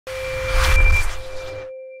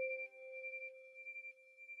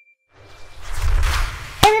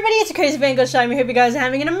everybody, it's your Crazy Vanguard Shine. We hope you guys are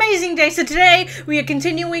having an amazing day. So today, we are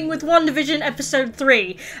continuing with WandaVision Episode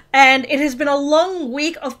 3. And it has been a long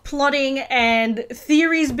week of plotting and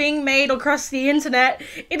theories being made across the internet.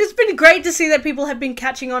 It has been great to see that people have been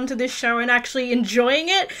catching on to this show and actually enjoying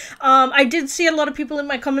it. I did see a lot of people in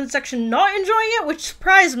my comment section not enjoying it, which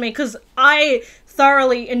surprised me, because I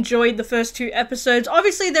thoroughly enjoyed the first two episodes.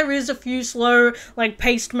 Obviously there is a few slow,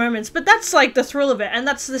 paced moments, but that's the thrill of it, and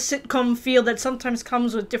that's the sitcom feel that sometimes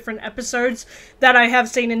comes with different episodes that I have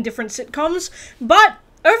seen in different sitcoms. But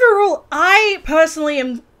overall, I personally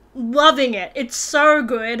am loving it. It's so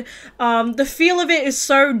good. The feel of it is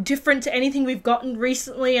so different to anything we've gotten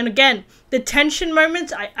recently, and again, the tension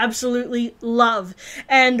moments I absolutely love.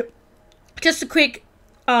 And just a quick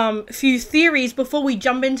few theories before we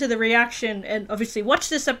jump into the reaction and obviously watch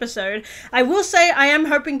this episode. I will say I am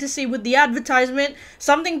hoping to see with the advertisement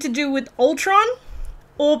something to do with Ultron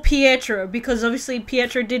or Pietro, because obviously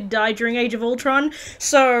Pietro did die during Age of Ultron,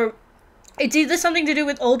 so it's either something to do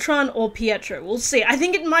with Ultron or Pietro. We'll see. I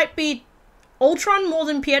think it might be Ultron more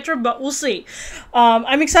than Pietro, but we'll see.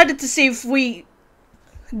 I'm excited to see if we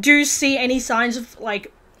do see any signs of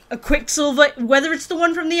a Quicksilver, whether it's the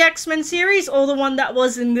one from the X-Men series or the one that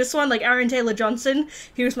was in this one, Aaron Taylor Johnson.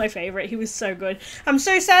 He was my favorite. He was so good. I'm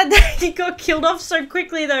so sad that he got killed off so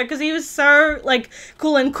quickly though, because he was so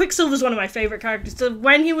cool, and Quicksilver's one of my favorite characters. So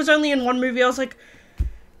when he was only in one movie, I was like,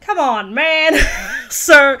 come on, man.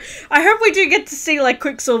 So I hope we do get to see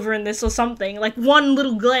Quicksilver in this or something, one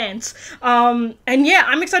little glance. And yeah,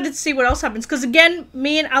 I'm excited to see what else happens, because again,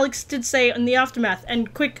 me and Alex did say in the aftermath,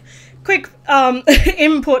 and quick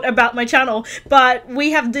input about my channel, but we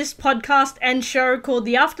have this podcast and show called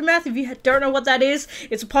The Aftermath. If you don't know what that is,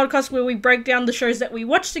 it's a podcast where we break down the shows that we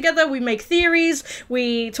watch together, we make theories,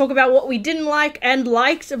 we talk about what we didn't like and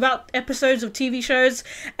liked about episodes of TV shows,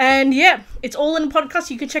 and yeah, it's all in a podcast.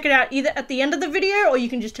 You can check it out either at the end of the video, or you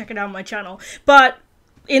can just check it out on my channel. But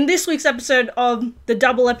in this week's episode of the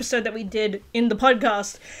double episode that we did in the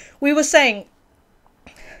podcast, we were saying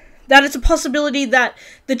that it's a possibility that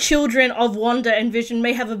the children of Wanda and Vision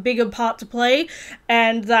may have a bigger part to play,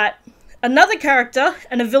 and that another character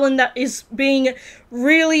and a villain that is being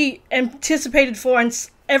really anticipated for, and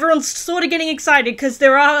everyone's sort of getting excited because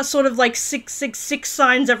there are sort of 666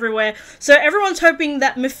 signs everywhere. So everyone's hoping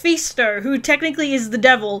that Mephisto, who technically is the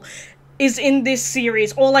devil, is in this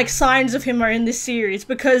series, or signs of him are in this series,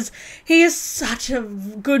 because he is such a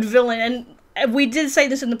good villain. And we did say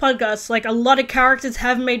this in the podcast, a lot of characters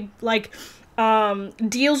have made,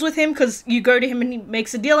 deals with him, because you go to him and he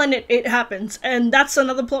makes a deal and it happens. And that's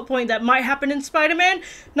another plot point that might happen in Spider-Man.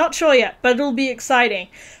 Not sure yet, but it'll be exciting.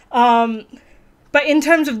 But in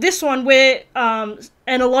terms of this one, where,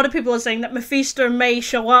 and a lot of people are saying that Mephisto may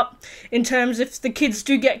show up in terms if the kids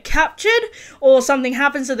do get captured or something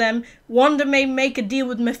happens to them, Wanda may make a deal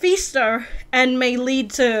with Mephisto and may lead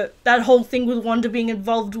to that whole thing with Wanda being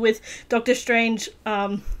involved with Doctor Strange.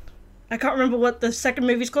 I can't remember what the second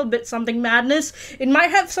movie's called, but something Madness. It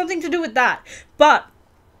might have something to do with that. But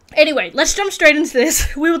anyway, let's jump straight into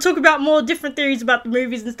this. We will talk about more different theories about the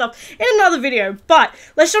movies and stuff in another video, but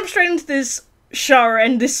let's jump straight into this show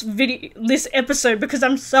and this episode, because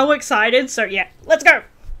I'm so excited. So yeah, let's go.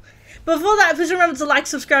 Before that, please remember to like,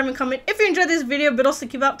 subscribe, and comment if you enjoyed this video, but also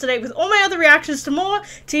keep up to date with all my other reactions to more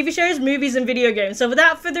TV shows, movies, and video games. So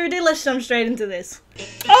without further ado, let's jump straight into this.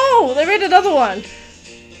 Oh, they made another one.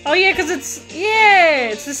 Oh yeah, because it's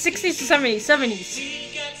the 60s to 70s,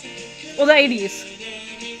 or the 80s.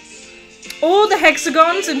 All the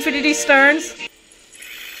hexagons, infinity stones.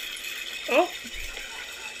 Oh.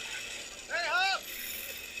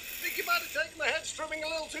 You might have taken the head strumming a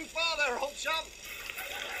little too far there, old chum.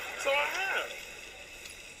 So I have.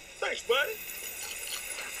 Thanks, buddy.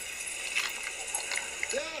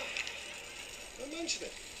 Yeah. Don't mention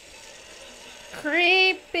it.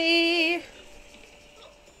 Creepy.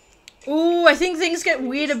 Ooh, I think things get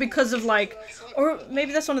weirder because of or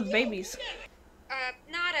maybe that's one of the babies.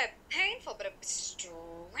 Not a painful, but a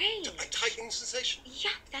strange. A tightening sensation?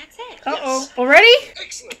 Yep, that's it. Uh-oh. Yes. Already?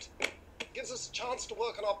 Excellent. Gives us a chance to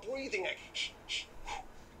work on our breathing.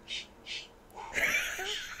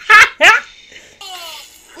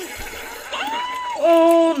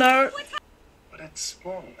 Oh no. But it's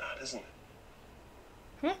more than that, isn't it?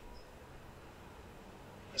 Hmm?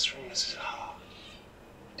 This room is our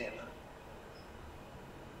dinner.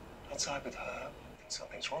 Outside with her,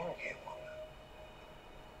 something's wrong here, Wanda.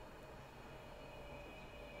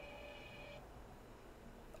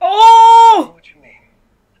 Oh! I know what you mean.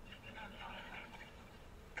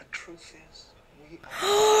 The truth is, we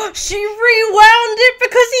are... She rewound it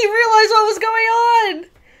because he realized what was going on!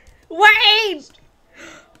 Wait!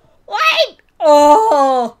 Wait!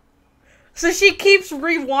 Oh! So she keeps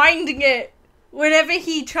rewinding it whenever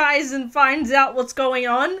he tries and finds out what's going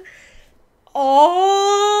on. Oh,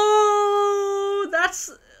 that's...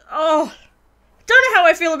 Oh. Don't know how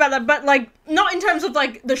I feel about that, but, like, not in terms of,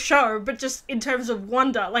 like, the show, but just in terms of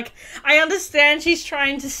Wanda. Like, I understand she's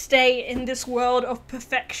trying to stay in this world of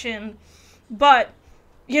perfection, but,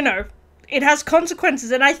 you know, it has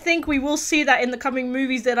consequences, and I think we will see that in the coming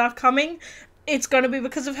movies that are coming. It's gonna be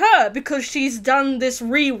because of her, because she's done this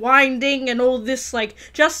rewinding and all this, like,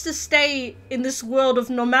 just to stay in this world of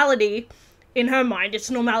normality. In her mind,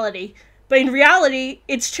 it's normality. But in reality,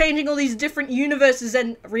 it's changing all these different universes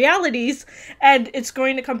and realities, and it's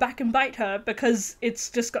going to come back and bite her, because it's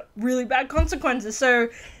just got really bad consequences, so...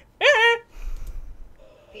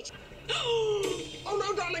 Oh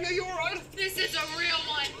no, darling, are you alright? This is a real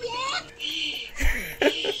one. What?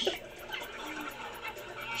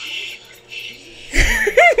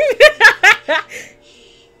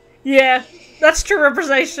 Yeah, that's true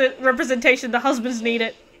representation. The husbands need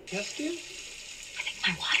it. Yes, dear?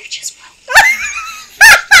 My water just broke.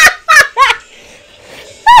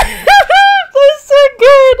 That's so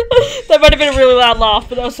good! That might have been a really loud laugh,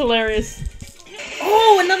 but that was hilarious.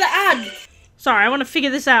 Oh, another ad! Sorry, I want to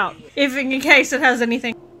figure this out. If in case it has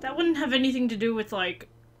anything. That wouldn't have anything to do with, like...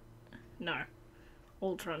 No.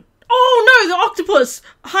 Ultron. Oh no, the octopus!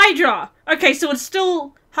 Hydra! Okay, so it's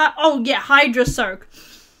still... Oh yeah, Hydra soak.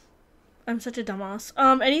 I'm such a dumbass.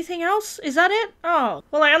 Anything else? Is that it? Oh.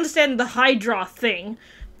 Well, I understand the Hydra thing,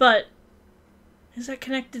 but... Is that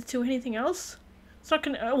connected to anything else? It's not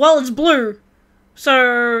well, it's blue.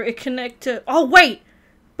 So, it connect to... Oh, wait!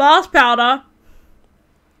 Bath powder.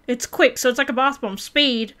 It's quick, so it's like a bath bomb.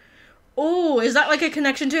 Speed. Oh, is that like a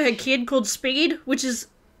connection to her kid called Speed? Which is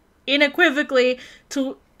unequivocally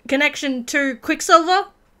to connection to Quicksilver?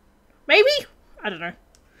 Maybe? I don't know.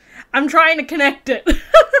 I'm trying to connect it.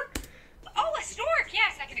 Oh, a stork.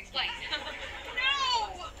 Yes, I can explain.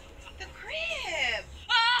 No! The crib.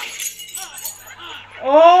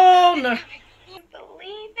 Oh, no.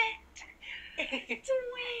 Believe it.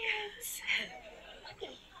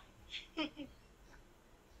 Twins.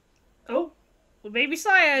 Oh, well, maybe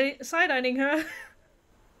side-eyeing her.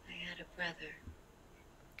 I had a brother.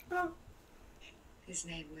 Oh. His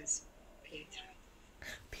name was Pietro.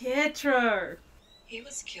 Pietro. He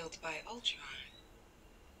was killed by Ultron.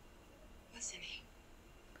 Wasn't he?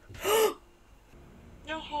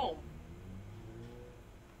 No home.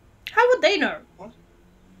 How would they know? What?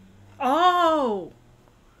 Oh.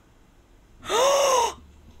 What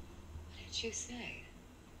did you say?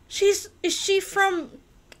 Is she from...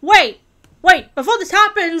 Wait, before this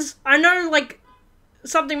happens, I know, like,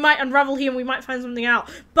 something might unravel here and we might find something out,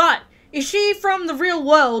 but is she from the real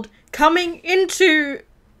world coming into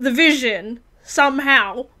the Vision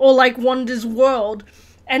somehow, or, like, Wanda's world,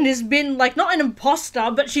 and has been, like, not an imposter,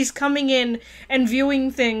 but she's coming in and viewing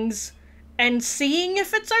things and seeing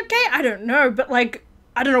if it's okay? I don't know, but, like,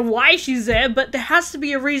 I don't know why she's there, but there has to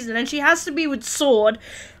be a reason, and she has to be with Sword,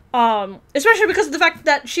 especially because of the fact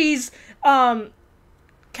that she's,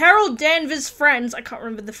 Carol Danvers' friends, I can't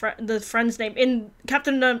remember the friend's name, in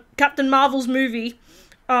Captain Marvel's movie,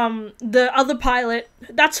 the other pilot,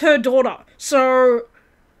 that's her daughter, so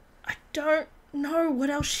I don't know what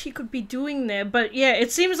else she could be doing there, but yeah,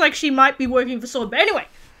 it seems like she might be working for Sword, but anyway.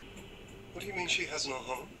 What do you mean she has no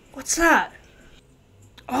home? What's that?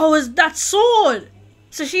 Oh, is that Sword?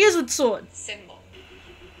 So she is with Sword. Symbol.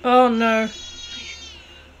 Oh no.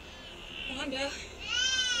 Wanda.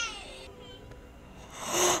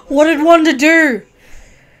 What did Wanda do?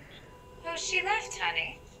 Oh, she left,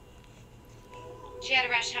 honey. She had to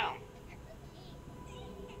rush home.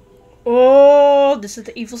 Oh, this is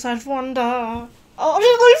the evil side of Wanda. Oh,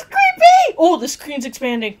 it looks creepy! Oh, the screen's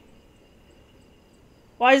expanding.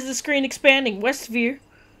 Why is the screen expanding? West view.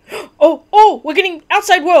 Oh, we're getting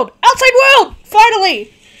outside world! Outside world!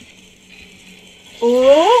 Finally!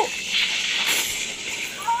 Oh!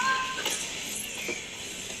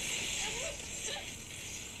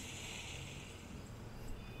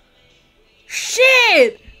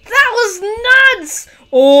 Shit! That was nuts!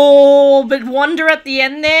 Oh, but Wonder at the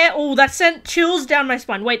end there. Oh, that sent chills down my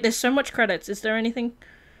spine. Wait, there's so much credits. Is there anything?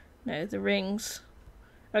 No, the rings.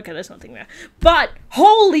 Okay, there's nothing there. But,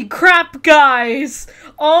 holy crap, guys!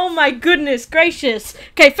 Oh my goodness gracious.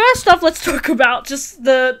 Okay, first off, let's talk about just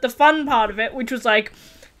the fun part of it, which was, like,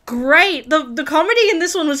 great. The comedy in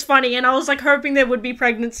this one was funny, and I was, like, hoping there would be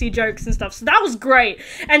pregnancy jokes and stuff, so that was great.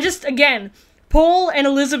 And just, again, Paul and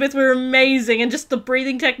Elizabeth were amazing, and just the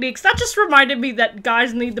breathing techniques, that just reminded me that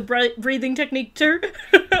guys need the breathing technique too,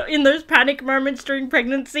 in those panic moments during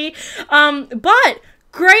pregnancy. But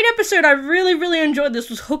great episode. I really, really enjoyed this.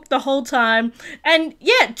 Was hooked the whole time. And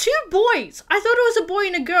yeah, 2 boys. I thought it was a boy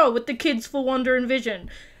and a girl with the kids for Wanda and Vision.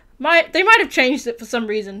 They might have changed it for some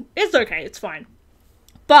reason. It's okay, it's fine.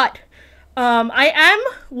 But I am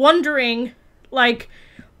wondering, like,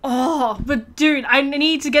 oh, but dude, I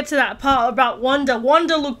need to get to that part about Wanda.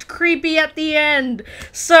 Wanda looked creepy at the end.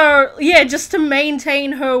 So yeah, just to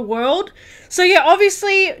maintain her world. So yeah,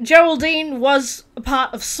 obviously Geraldine was a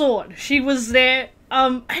part of S.W.O.R.D. She was there.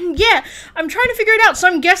 And yeah, I'm trying to figure it out. So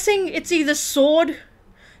I'm guessing it's either S.W.O.R.D.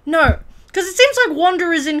 No. Because it seems like Wanda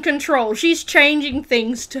is in control. She's changing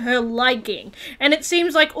things to her liking. And it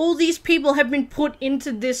seems like all these people have been put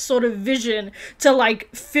into this sort of vision to,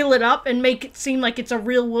 like, fill it up and make it seem like it's a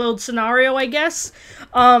real-world scenario, I guess.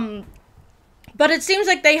 But it seems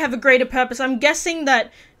like they have a greater purpose. I'm guessing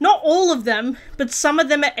that not all of them, but some of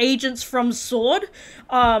them are agents from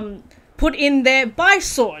S.W.O.R.D., put in there by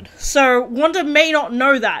S.W.O.R.D. So Wanda may not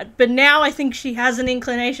know that, but now I think she has an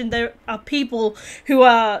inclination there are people who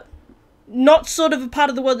are not sort of a part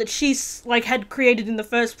of the world that she's, like, had created in the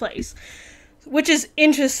first place. Which is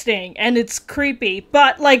interesting, and it's creepy.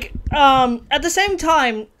 But, like, at the same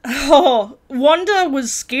time, Wanda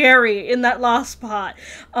was scary in that last part.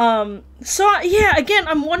 So, yeah, again,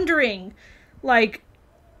 I'm wondering, like,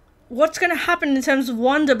 what's gonna happen in terms of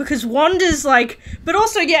Wanda, because Wanda's, like, but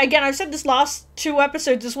also, yeah, again, I've said this last 2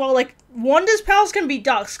 episodes as well, like, Wanda's powers can be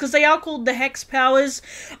ducks, because they are called the Hex powers,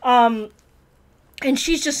 and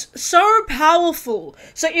she's just so powerful.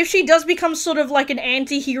 So if she does become sort of like an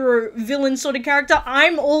anti-hero villain sort of character,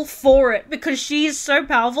 I'm all for it, because she is so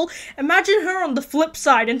powerful. Imagine her on the flip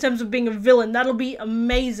side in terms of being a villain. That'll be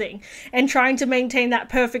amazing. And trying to maintain that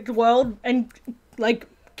perfect world and, like,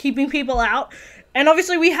 keeping people out. And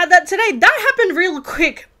obviously we had that today. That happened real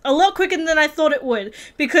quick. A lot quicker than I thought it would.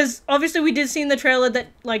 Because obviously we did see in the trailer that,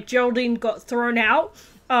 like, Geraldine got thrown out.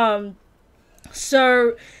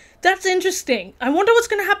 So that's interesting. I wonder what's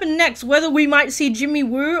going to happen next. Whether we might see Jimmy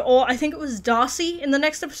Woo or I think it was Darcy in the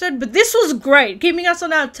next episode. But this was great. Keeping us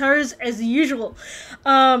on our toes as usual.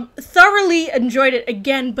 Thoroughly enjoyed it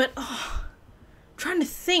again. But I'm trying to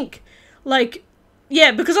think. Like,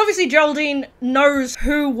 yeah, because obviously Geraldine knows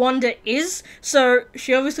who Wanda is. So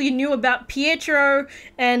she obviously knew about Pietro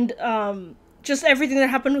and just everything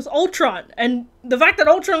that happened with Ultron. And the fact that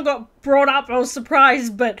Ultron got brought up, I was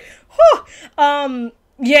surprised. But,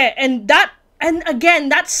 yeah, and again,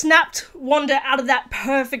 that snapped Wanda out of that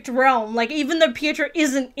perfect realm. Like, even though Pietro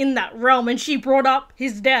isn't in that realm, and she brought up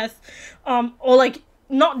his death, or, like,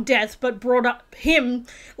 not death, but brought up him,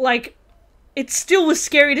 like, it still was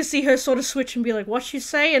scary to see her sort of switch and be like, what'd she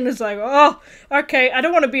say? And it's like, oh, okay, I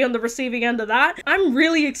don't want to be on the receiving end of that. I'm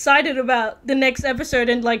really excited about the next episode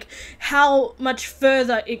and, like, how much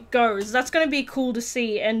further it goes. That's going to be cool to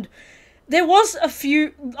see, and there was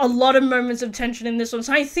a lot of moments of tension in this one,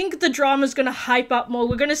 so I think the drama's gonna hype up more.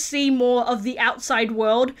 We're gonna see more of the outside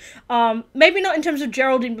world. Maybe not in terms of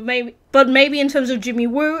Geraldine, but maybe in terms of Jimmy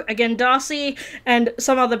Woo, again, Darcy, and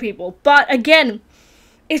some other people. But again,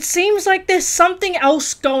 it seems like there's something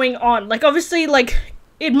else going on. Like, obviously, like,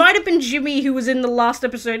 it might have been Jimmy who was in the last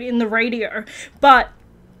episode in the radio, but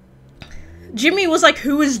Jimmy was like,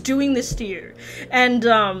 who is doing this to you?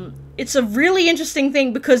 And, it's a really interesting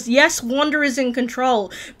thing because, yes, Wanda is in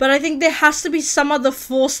control, but I think there has to be some other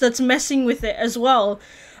force that's messing with it as well.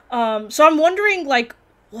 So I'm wondering, like,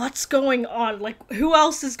 what's going on? Like, who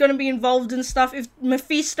else is going to be involved in stuff? If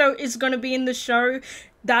Mephisto is going to be in the show,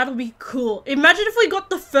 that'll be cool. Imagine if we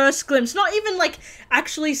got the first glimpse, not even, like,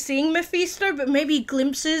 actually seeing Mephisto, but maybe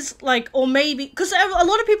glimpses, like, or maybe, because a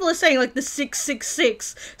lot of people are saying, like, the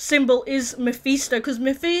 666 symbol is Mephisto, because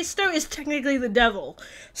Mephisto is technically the devil.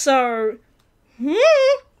 So,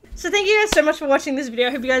 So thank you guys so much for watching this video.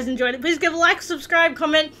 I hope you guys enjoyed it. Please give a like, subscribe,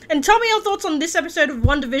 comment, and tell me your thoughts on this episode of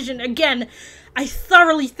WandaVision. Again, I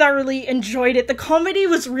thoroughly enjoyed it. The comedy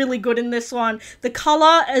was really good in this one. The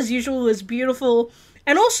color, as usual, was beautiful.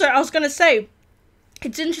 And also, I was going to say,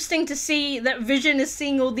 it's interesting to see that Vision is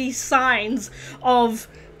seeing all these signs of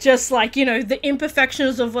just, like, you know, the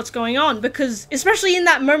imperfections of what's going on. Because, especially in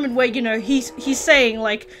that moment where, you know, he's saying,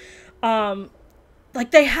 like,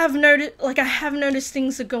 they have noticed, like, I have noticed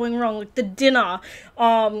things are going wrong. Like, the dinner,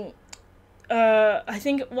 I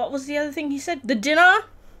think, what was the other thing he said? The dinner?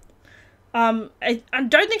 I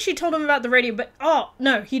don't think she told him about the radio, but, oh,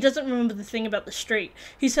 no, he doesn't remember the thing about the street.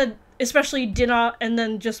 He said, especially dinner, and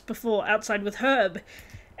then just before, outside with Herb.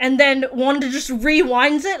 And then Wanda just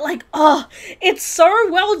rewinds it, like, oh, it's so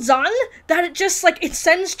well done that it just, like, it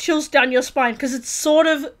sends chills down your spine, because it's sort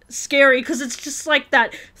of scary, because it's just, like,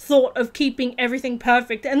 that thought of keeping everything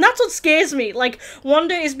perfect, and that's what scares me. Like,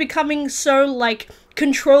 Wanda is becoming so, like,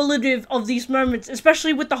 controllative of these moments,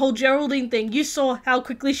 especially with the whole Geraldine thing. You saw how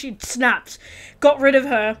quickly she snapped, got rid of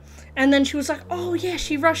her, and then she was like, oh yeah,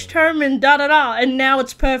 she rushed home and da-da-da, and now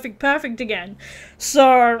it's perfect again.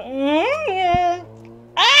 So,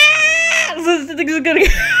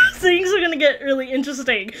 things are gonna get really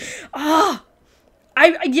interesting.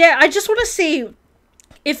 I just want to see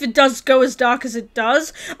if it does go as dark as it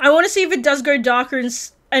does. I want to see if it does go darker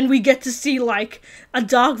and we get to see, like, a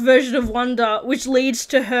dark version of Wanda, which leads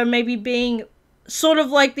to her maybe being sort of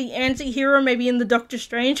like the anti-hero maybe in the Doctor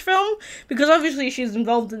Strange film, because obviously she's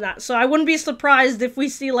involved in that. So I wouldn't be surprised if we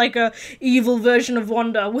see, like, a evil version of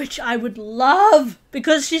Wanda, which I would love,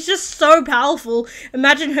 because she's just so powerful.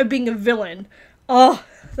 Imagine her being a villain. Oh,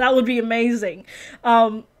 that would be amazing.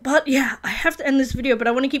 But yeah, I have to end this video, but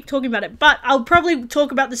I want to keep talking about it. But I'll probably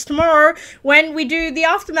talk about this tomorrow when we do the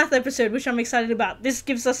Aftermath episode, which I'm excited about. This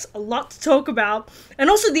gives us a lot to talk about. And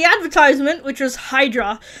also the advertisement, which was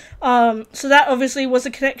Hydra. So that obviously was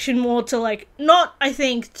a connection more to, like, not, I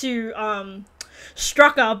think, to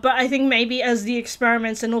Strucker, but I think maybe as the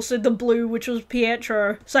experiments, and also the blue, which was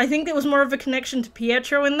Pietro. So I think there was more of a connection to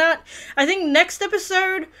Pietro in that. I think next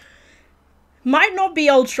episode might not be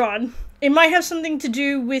Ultron. It might have something to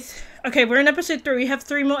do with... Okay, we're in episode 3. We have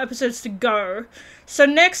 3 more episodes to go. So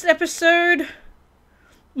next episode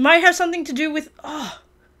might have something to do with... I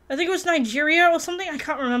think it was Nigeria or something. I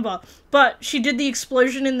can't remember. But she did the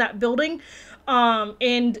explosion in that building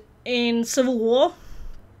in Civil War.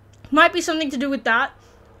 Might be something to do with that.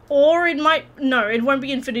 Or it might... No, it won't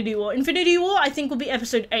be Infinity War. Infinity War, I think, will be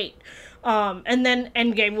episode 8. And then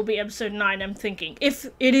Endgame will be episode 9, I'm thinking. If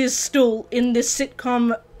it is still in this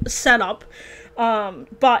sitcom setup.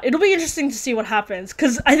 But it'll be interesting to see what happens.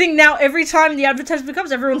 Because I think now every time the advertisement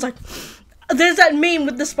comes, everyone's like... There's that meme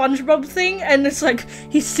with the SpongeBob thing, and it's like,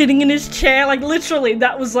 he's sitting in his chair. Like, literally,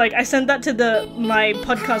 that was like... I sent that to my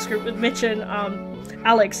podcast group with Mitch and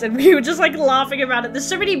Alex, and we were just like laughing about it. There's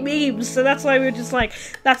so many memes, so that's why we were just like,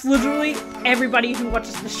 that's literally everybody who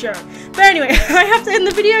watches the show. But anyway, I have to end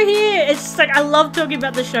the video here. It's just like, I love talking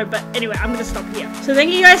about the show, but anyway, I'm gonna stop here. So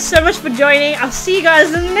thank you guys so much for joining. I'll see you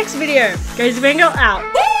guys in the next video. Goes Vango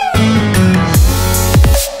out.